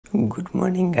Good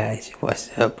morning guys, what's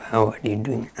up, how are you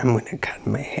doing? I'm gonna cut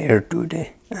my hair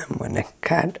today. I'm gonna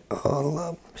cut all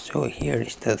up. So here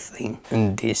is the thing,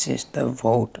 and this is the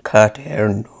vote. Cut hair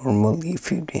normally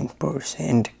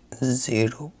 15%,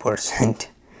 0%.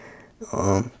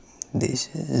 This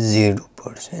is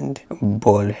 0%.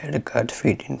 Bald haircut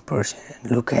 15%.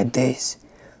 Look at this.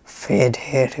 Fade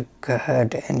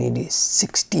haircut and it is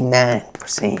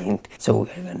 69%. So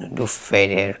we're gonna do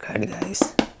fade haircut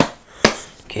guys.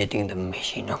 Getting the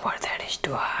machine over there is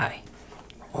too high.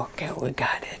 Okay, we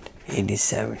got it. It is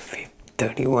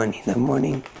 7:31 in the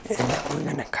morning and we're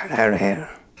gonna cut our hair.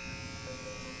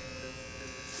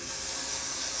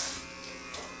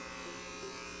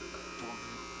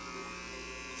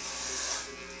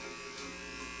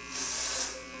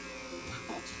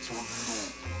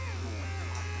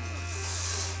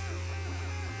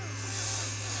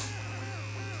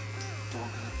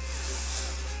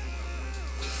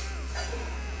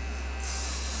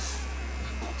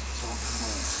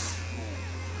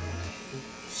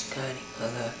 Cutting a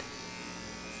lot.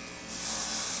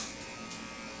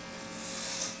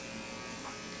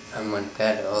 I'm gonna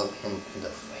cut all into the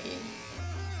fade.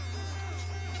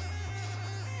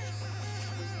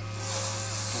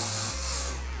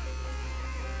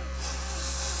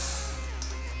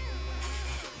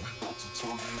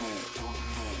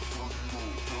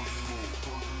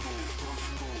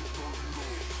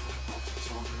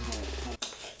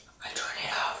 I'll turn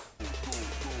it off.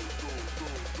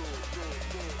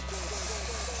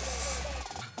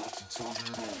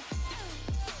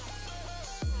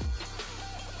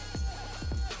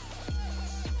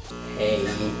 Hey,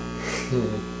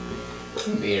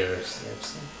 mirror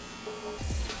reception.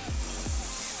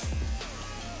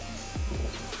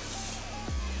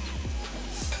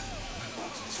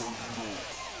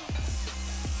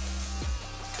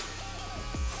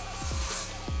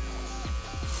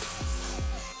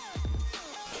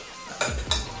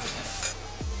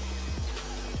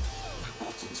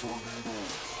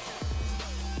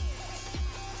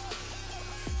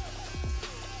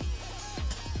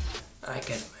 I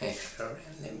get my hair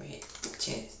and let me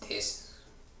change this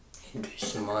into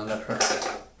smaller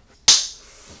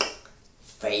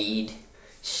fade.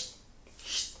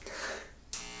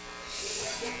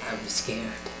 I'm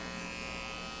scared.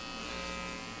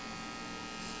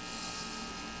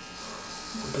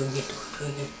 I'm doing it.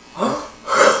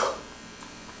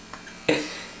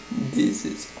 This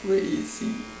is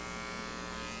crazy.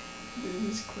 This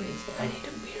is crazy. I need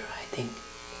a mirror, I think.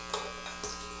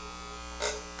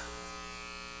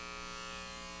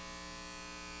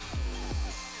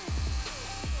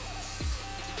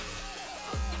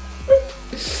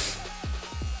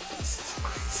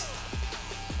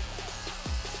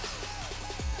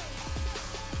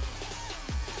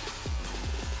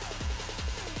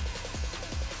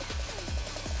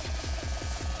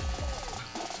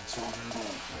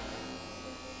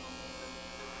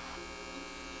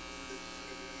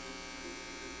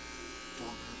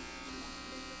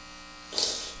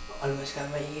 Almost got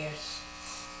my ears.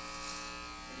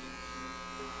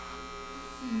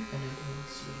 And I didn't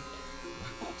see it.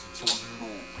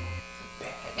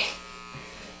 Bad.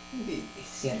 This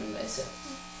is gonna mess up.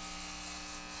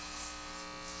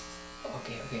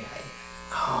 Okay.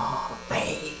 Oh,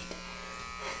 wait.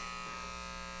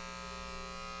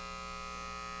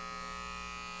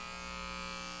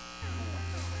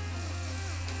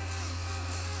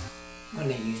 I'm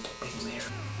gonna use the big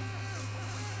mirror.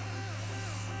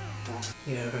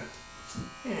 Here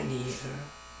and here.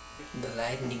 The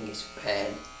lighting is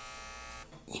bad.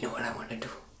 You know what I want to do?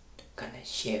 Gonna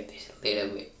shave this a little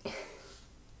bit.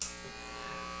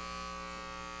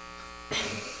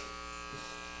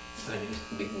 Gonna use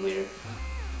the big mirror.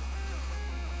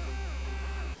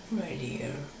 Right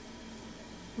here.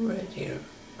 Right here.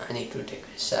 I need to take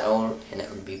a shower and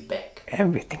I'll be back.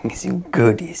 Everything is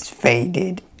good, it's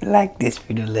faded. Like this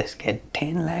video, let's get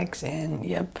 10 likes and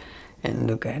yep. And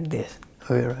look at this.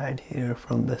 We're right here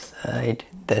from the side.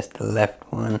 That's the left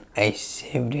one. I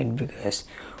saved it because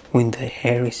when the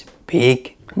hair is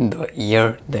big, the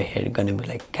hair gonna be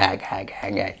like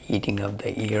ga eating up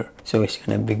the ear. So it's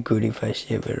gonna be good if I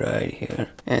shave it right here.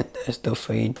 And that's the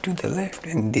fade to the left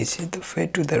and this is the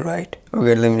fade to the right.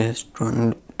 Okay, let me just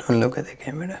don't look at the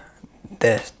camera.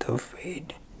 That's the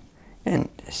fade. And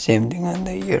same thing on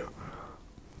the ear.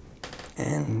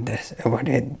 And that's about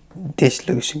it. This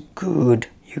looks good.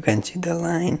 You can see the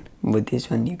line, but this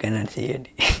one you cannot see it.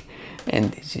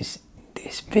 And this is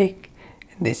this big,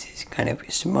 and this is kind of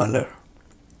smaller.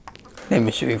 Let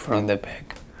me show you from the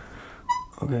back.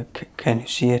 Okay, can you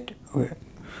see it? Okay,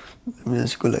 let me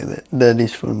just go like that. That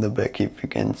is from the back, if you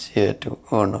can see it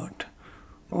or not.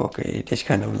 Okay, it is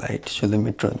kind of light, so let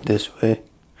me turn this way.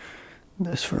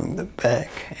 This from the back.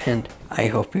 And I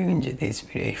hope you enjoyed this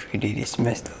video. If you did,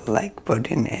 smash the like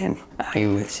button, and I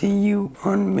will see you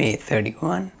on May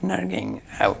 31. Narayan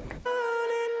out.